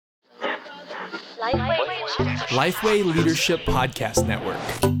Lifeway Leadership Podcast Network.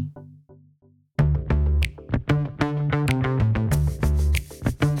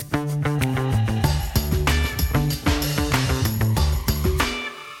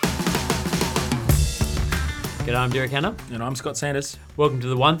 G'day, I'm Derek Hanna. And I'm Scott Sanders. Welcome to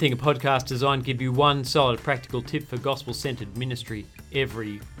The One Thing, a podcast designed to give you one solid practical tip for gospel-centered ministry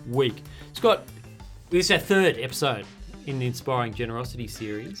every week. Scott, this is our third episode in the Inspiring Generosity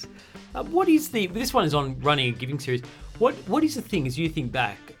series. This one is on running a giving series. What is the thing, as you think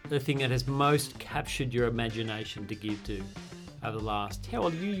back, the thing that has most captured your imagination to give to over the last, how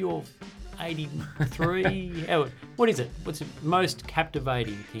old are you? You're 83? What is it? What's the most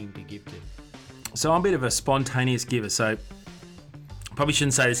captivating thing to give to? So I'm a bit of a spontaneous giver, so probably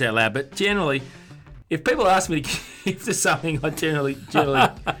shouldn't say this out loud, but generally, if people ask me to give to something, I generally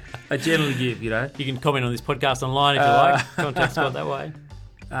give, you know. You can comment on this podcast online if you like. Contact Scott that way.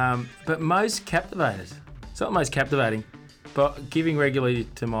 But most captivated, it's not most captivating, but giving regularly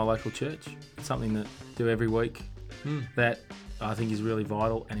to my local church. It's something that I do every week that I think is really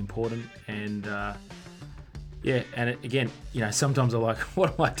vital and important. And again, sometimes I'm like,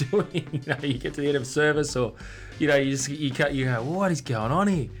 what am I doing? You get to the end of service, or you go, what is going on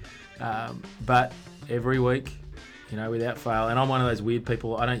here? But every week, without fail, and I'm one of those weird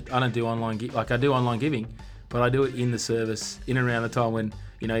people. I don't do online I do online giving, but I do it in the service, in and around the time when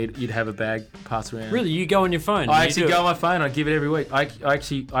you'd have a bag pass around. Really, you go on your phone? I actually go on my phone. I give it every week. I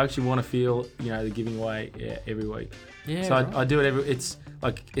actually want to feel the giving away every week. Yeah. So I do it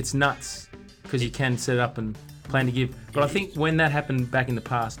it's nuts because you can set it up and plan to give. But I think when that happened back in the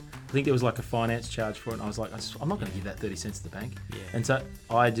past, I think there was like a finance charge for it, and I was like, I'm not going to give that 30 cents to the bank. Yeah. And so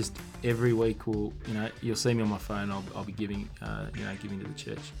I just every week will, you'll see me on my phone. I'll be giving, giving to the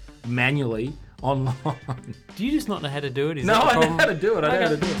church manually online. Do you just not know how to do it? I know how to do it.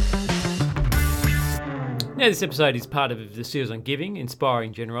 Now, this episode is part of the series on giving,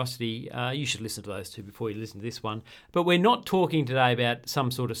 Inspiring Generosity. You should listen to those two before you listen to this one. But we're not talking today about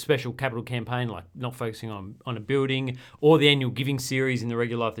some sort of special capital campaign, like not focusing on a building or the annual giving series in the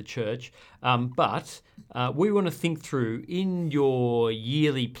regular life of the church. But we want to think through, in your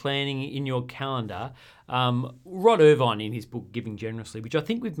yearly planning, in your calendar, Rod Irvine, in his book Giving Generously, which I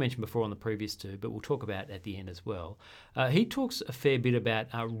think we've mentioned before on the previous two, but we'll talk about at the end as well. He talks a fair bit about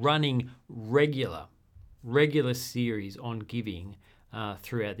running regular series on giving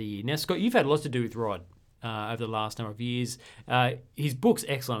throughout the year. Now, Scott, you've had lots to do with Rod over the last number of years. His book's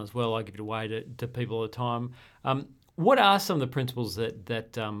excellent as well. I give it away to people all the time. What are some of the principles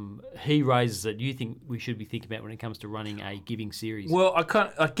that he raises that you think we should be thinking about when it comes to running a giving series? Well,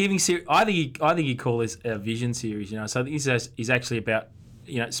 giving series. I think you call this a vision series. So this is actually about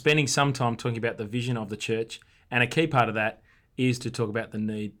spending some time talking about the vision of the church, and a key part of that is to talk about the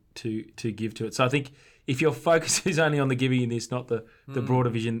need to give to it. So I think if your focus is only on the giving in this, not the broader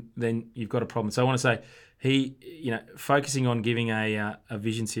vision, then you've got a problem. So I want to say focusing on giving a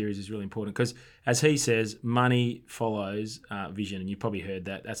vision series is really important, because as he says, money follows vision. And you've probably heard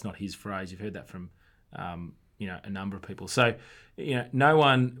that. That's not his phrase. You've heard that from a number of people. So no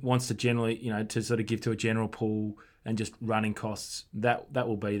one wants to generally to sort of give to a general pool and just running costs. That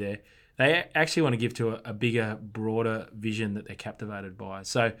will be there. They actually want to give to a bigger, broader vision that they're captivated by.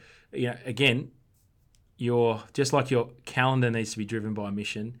 So again, just like your calendar needs to be driven by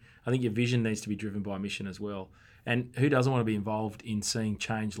mission, I think your vision needs to be driven by mission as well. And who doesn't want to be involved in seeing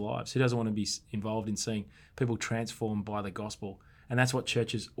changed lives? Who doesn't want to be involved in seeing people transformed by the gospel? And that's what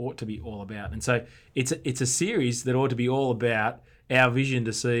churches ought to be all about. And so it's a series that ought to be all about our vision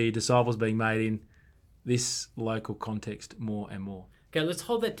to see disciples being made in this local context more and more. Okay, let's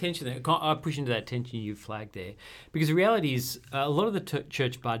hold that tension there. I push into that tension you flagged there, because the reality is a lot of the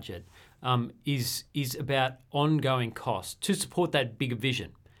church budget is about ongoing costs to support that bigger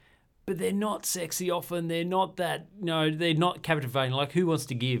vision. But they're not sexy often. They're not that, they're not captivating. Like, who wants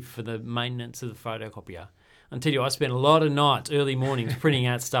to give for the maintenance of the photocopier? I tell you, I spend a lot of nights, early mornings, printing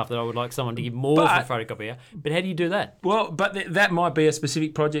out stuff that I would like someone to give more for the photocopier. But how do you do that? Well, but that might be a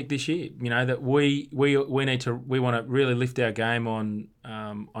specific project this year. That we want to really lift our game on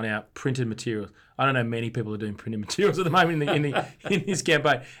our printed materials. I don't know many people are doing printed materials at the moment in this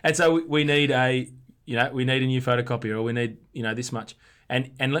campaign, and so we need a new photocopier, or we need this much.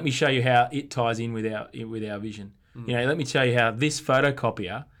 And let me show you how it ties in with our vision. Let me show you how this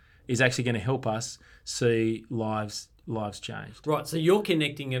photocopier is actually going to help us see lives changed. Right, so you're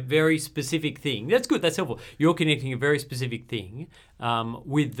connecting a very specific thing. That's good, that's helpful. You're connecting a very specific thing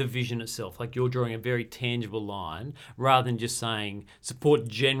with the vision itself. Like, you're drawing a very tangible line rather than just saying support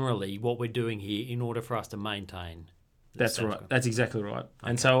generally what we're doing here in order for us to maintain That's right. That's exactly right. Okay.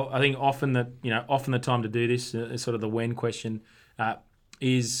 And so I think often the time to do this is sort of the when question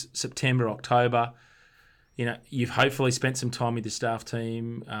is September, October. You've hopefully spent some time with your staff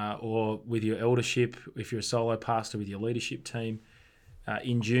team or with your eldership, if you're a solo pastor, with your leadership team.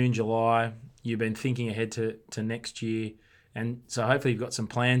 In June, July, you've been thinking ahead to next year. And so hopefully you've got some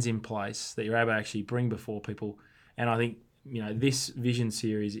plans in place that you're able to actually bring before people. And I think, this vision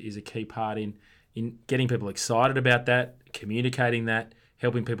series is a key part in getting people excited about that, communicating that,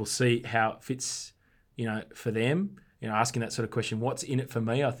 helping people see how it fits, for them. Asking that sort of question, what's in it for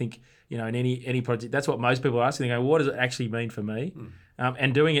me? I think, in any project, that's what most people are asking. They go, what does it actually mean for me?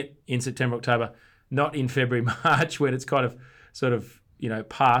 And doing it in September, October, not in February, March, when it's kind of sort of,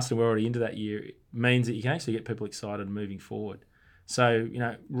 past and we're already into that year, means that you can actually get people excited and moving forward. So,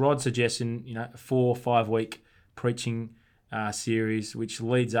 Rod's suggestion, a 4 or 5 week preaching series, which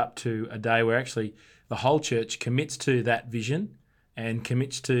leads up to a day where actually the whole church commits to that vision and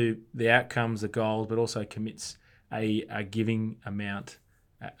commits to the outcomes, the goals, but also commits a giving amount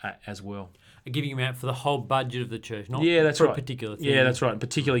as well. A giving amount for the whole budget of the church, not that's for right. a particular thing. Yeah, that's right.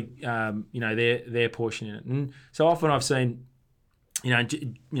 Particularly, their portion in it. And so often I've seen,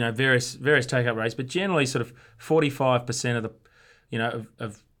 various take-up rates, but generally sort of 45% of the,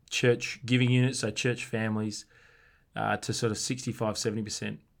 of church giving units, so church families, to sort of 65,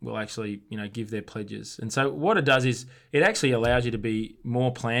 70% will actually, give their pledges. And so what it does is it actually allows you to be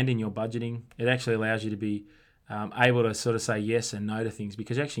more planned in your budgeting. It actually allows you to be able to sort of say yes and no to things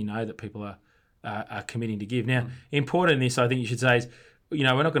because you actually know that people are committing to give. Now, important in this, I think you should say is,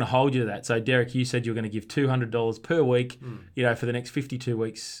 we're not going to hold you to that. So, Derek, you said you're going to give $200 per week, for the next 52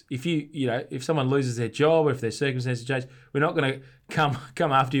 weeks. If if someone loses their job or if their circumstances change, we're not going to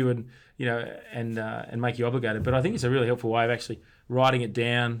come after you and and make you obligated. But I think it's a really helpful way of actually writing it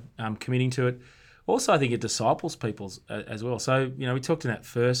down, committing to it. Also, I think it disciples people as well. So, we talked in that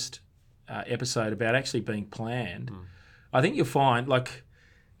first episode about actually being planned. I think you'll find,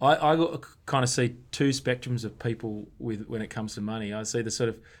 I kind of see two spectrums of people when it comes to money. I see the sort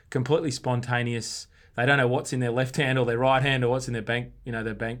of completely spontaneous. They don't know what's in their left hand or their right hand or what's in their bank,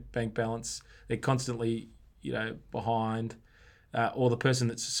 their bank balance. They're constantly, behind. Or the person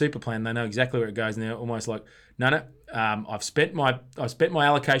that's super planned, they know exactly where it goes, and they're almost like, no, I've spent my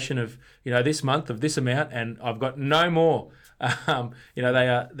allocation of this month of this amount, and I've got no more. They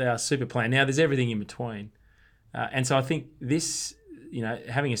are super planned. Now there's everything in between, and so I think this,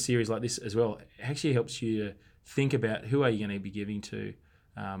 having a series like this as well actually helps you to think about who are you going to be giving to,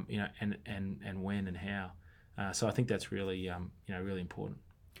 and when and how. So I think that's really really important.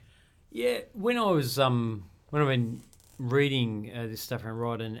 Yeah, when I've been reading this stuff around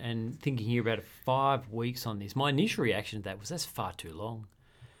Rod and thinking here about 5 weeks on this, my initial reaction to that was that's far too long.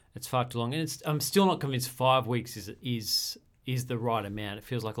 It's far too long, and I'm still not convinced 5 weeks is the right amount. It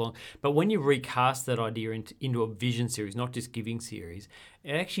feels like long, but when you recast that idea into a vision series, not just giving series,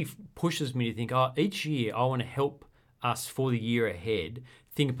 it actually pushes me to think, each year I want to help us for the year ahead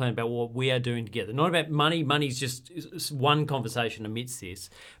think and plan about what we are doing together. Not about money. Money's just one conversation amidst this,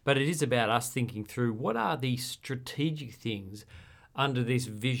 but it is about us thinking through what are the strategic things under this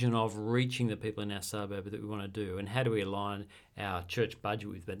vision of reaching the people in our suburb that we want to do, and how do we align our church budget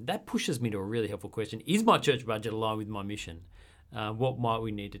with that? That pushes me to a really helpful question. Is my church budget aligned with my mission? What might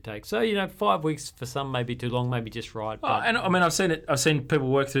we need to take? So, 5 weeks for some may be too long, maybe just right. But... and I mean, I've seen people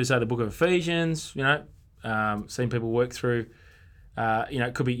work through, say, the book of Ephesians, seen people work through,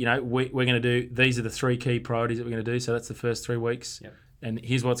 it could be, we're going to do, these are the 3 key priorities that we're going to do. So that's the first 3 weeks. Yep. And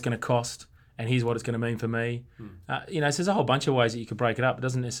here's what it's going to cost. And here's what it's going to mean for me. So there's a whole bunch of ways that you could break it up. It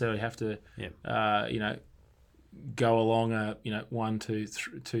doesn't necessarily have to, go along 1, 2,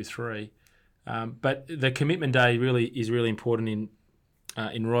 3. But the commitment day is really important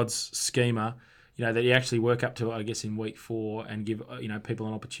in Rod's schema. That you actually work up to, I guess, in week 4 and give people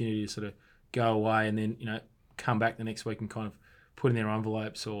an opportunity to sort of go away and then come back the next week and kind of put in their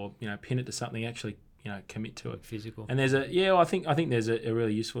envelopes or pin it to something. Actually, commit to it. Physical. And there's I think there's a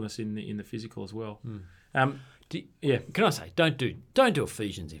really usefulness in the physical as well. Can I say, don't do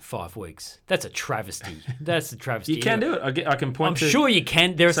Ephesians in 5 weeks. That's a travesty. That's a travesty. You can do it. I can point. I'm sure you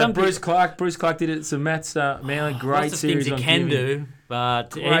can. There are some Bruce Clark did it. So Matt's Manly, great series things you can do. But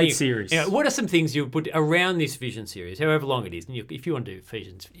great series. What are some things you put around this vision series, however long it is? And if you want to do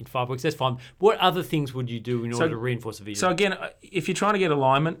Ephesians in 5 weeks, that's fine. What other things would you do in order to reinforce the vision? So again, if you're trying to get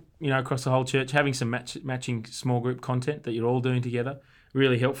alignment, across the whole church, having some matching small group content that you're all doing together,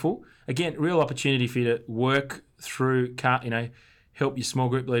 really helpful. Again, real opportunity for you to work through, help your small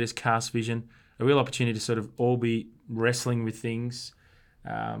group leaders cast vision. A real opportunity to sort of all be wrestling with things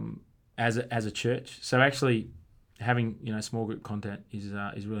as a church. So actually having small group content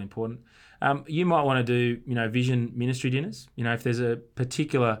is really important. You might want to do vision ministry dinners. If there's a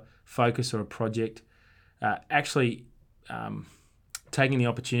particular focus or a project, actually taking the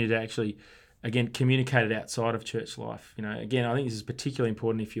opportunity to actually again communicate it outside of church life. Again, I think this is particularly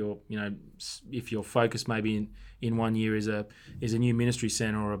important if your focus maybe in 1 year is a new ministry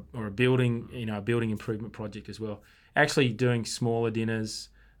center or a building a building improvement project as well. Actually doing smaller dinners,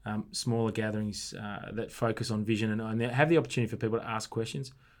 smaller gatherings that focus on vision and have the opportunity for people to ask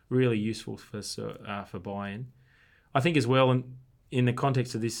questions, really useful for buy-in. I think as well in the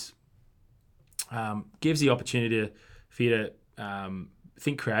context of this, gives the opportunity for you to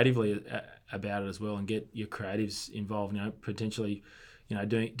think creatively about it as well and get your creatives involved. Potentially,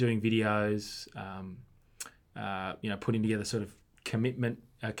 doing videos, putting together sort of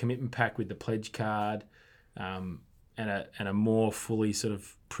a commitment pack with the pledge card, and a more fully sort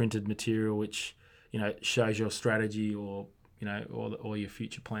of printed material which shows your strategy or your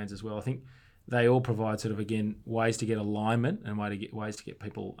future plans as well. I think they all provide sort of again ways to get alignment and ways to get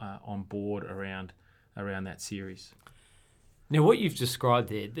people on board around that series. Now, what you've described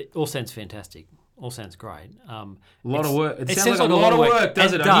there, that all sounds fantastic. All sounds great. A lot of work. It sounds like a lot of work,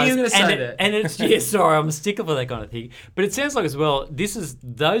 does it? I knew you were going to say that. And it's sorry, I'm a stickler for that kind of thing. But it sounds like as well,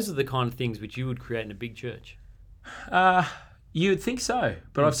 those are the kind of things which you would create in a big church. You would think so,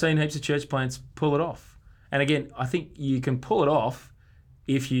 but I've seen heaps of church plants pull it off. And again, I think you can pull it off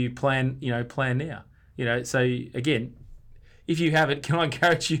if you plan now. So again, if you haven't, can I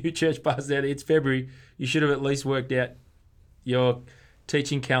encourage you, church pastors out there, it's February, you should have at least worked out your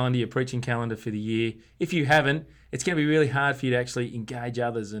teaching calendar, your preaching calendar for the year. If you haven't, it's going to be really hard for you to actually engage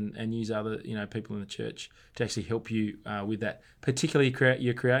others and use other people in the church to actually help you with that, particularly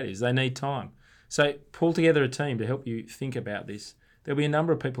your creatives. They need time. So pull together a team to help you think about this. There'll be a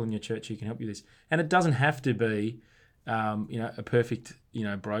number of people in your church who can help you with this. And it doesn't have to be a perfect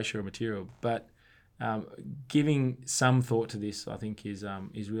brochure or material, but giving some thought to this, I think, is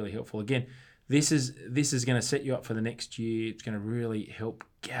really helpful. Again, this is going to set you up for the next year. It's going to really help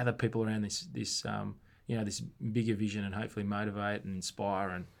gather people around this bigger vision and hopefully motivate and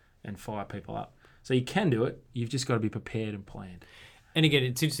inspire and fire people up. So you can do it. You've just got to be prepared and planned. And again,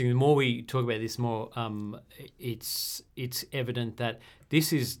 it's interesting. The more we talk about this, more it's evident that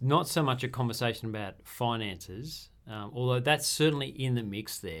this is not so much a conversation about finances, although that's certainly in the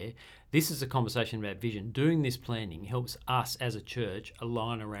mix there. This is a conversation about vision. Doing this planning helps us as a church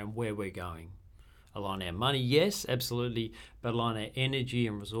align around where we're going. Align our money, yes, absolutely, but align our energy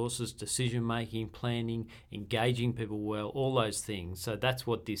and resources, decision-making, planning, engaging people well, all those things. So that's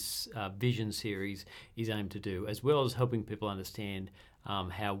what this Vision series is aimed to do, as well as helping people understand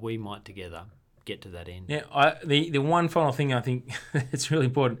how we might together get to that end. Yeah, the one final thing I think it's really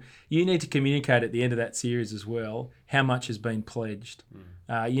important, you need to communicate at the end of that series as well how much has been pledged.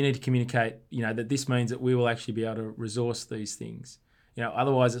 You need to communicate, that this means that we will actually be able to resource these things.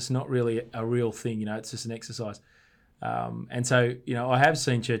 Otherwise it's not really a real thing. It's just an exercise. And so, I have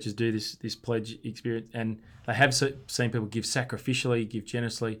seen churches do this pledge experience, and they have seen people give sacrificially, give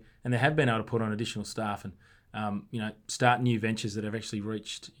generously, and they have been able to put on additional staff and, start new ventures that have actually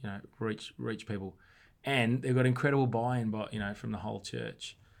reached people, and they've got incredible buy-in, from the whole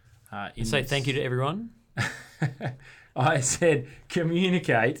church. Say thank you to everyone. I said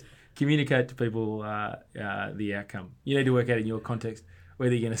communicate to people the outcome. You need to work out in your context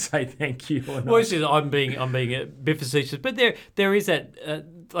whether you're going to say thank you or not. Well, it's just, I'm being a bit facetious, but there is that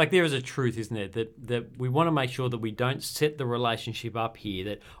there is a truth, isn't there, that we want to make sure that we don't set the relationship up here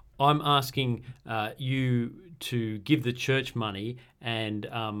that I'm asking you to give the church money, and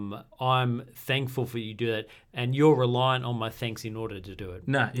I'm thankful for you to do that, and you're reliant on my thanks in order to do it.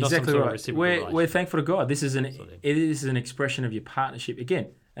 No, exactly right. We're thankful to God. This is an expression of your partnership.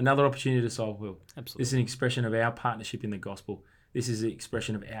 Again, another opportunity to solve will. Absolutely. This is an expression of our partnership in the gospel. This is an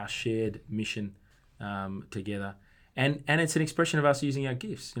expression of our shared mission together, and it's an expression of us using our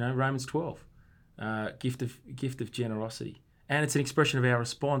gifts. Romans 12, gift of generosity. And it's an expression of our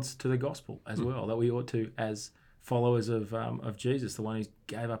response to the gospel as well, that we ought to, as followers of Jesus, the one who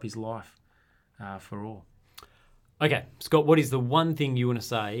gave up his life for all. Okay, Scott, what is the one thing you want to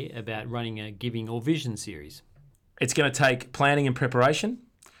say about running a giving or vision series? It's going to take planning and preparation.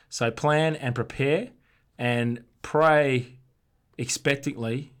 So plan and prepare and pray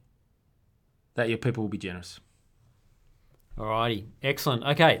expectantly that your people will be generous. Alrighty, excellent.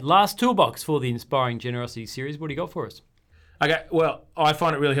 Okay, last toolbox for the Inspiring Generosity series. What do you got for us? Okay, well, I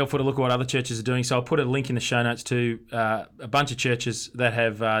find it really helpful to look at what other churches are doing. So I'll put a link in the show notes to a bunch of churches that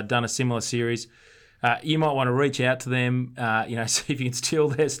have done a similar series. You might want to reach out to them, see if you can steal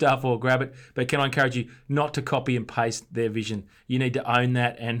their stuff or grab it. But can I encourage you not to copy and paste their vision? You need to own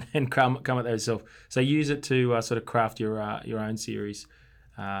that and come at that yourself. So use it to sort of craft your own series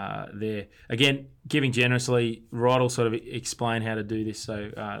there. Again, giving generously. Rod will sort of explain how to do this, so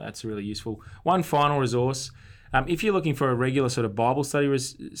that's really useful. One final resource. If you're looking for a regular sort of Bible study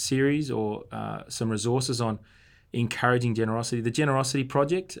series or some resources on encouraging generosity, the Generosity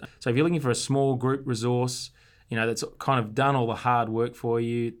Project. So if you're looking for a small group resource, that's kind of done all the hard work for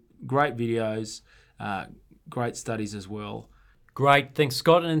you, great videos, great studies as well. Great. Thanks,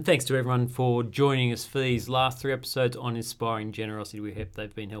 Scott. And thanks to everyone for joining us for these last 3 episodes on inspiring generosity. We hope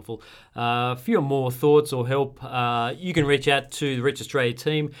they've been helpful. A few more thoughts or help, you can reach out to the Reach Australia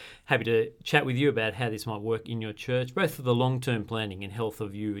team. Happy to chat with you about how this might work in your church, both for the long-term planning and health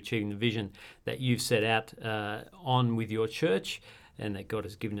of you achieving the vision that you've set out on with your church, and that God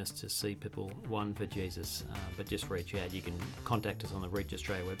has given us to see people won for Jesus. But just reach out. You can contact us on the Reach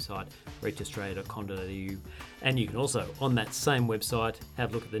Australia website, reachaustralia.com.au. And you can also, on that same website,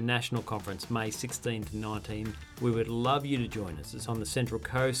 have a look at the National Conference, May 16 to 19. We would love you to join us. It's on the Central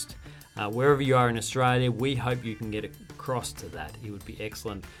Coast. Wherever you are in Australia, we hope you can get across to that. It would be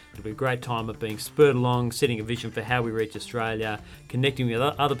excellent. It'll be a great time of being spurred along, setting a vision for how we reach Australia, connecting with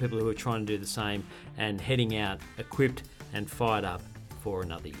other people who are trying to do the same, and heading out equipped and fired up for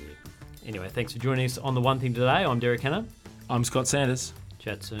another year. Anyway, thanks for joining us on The One Thing Today. I'm Derek Hanna. I'm Scott Sanders.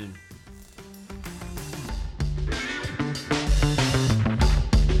 Chat soon.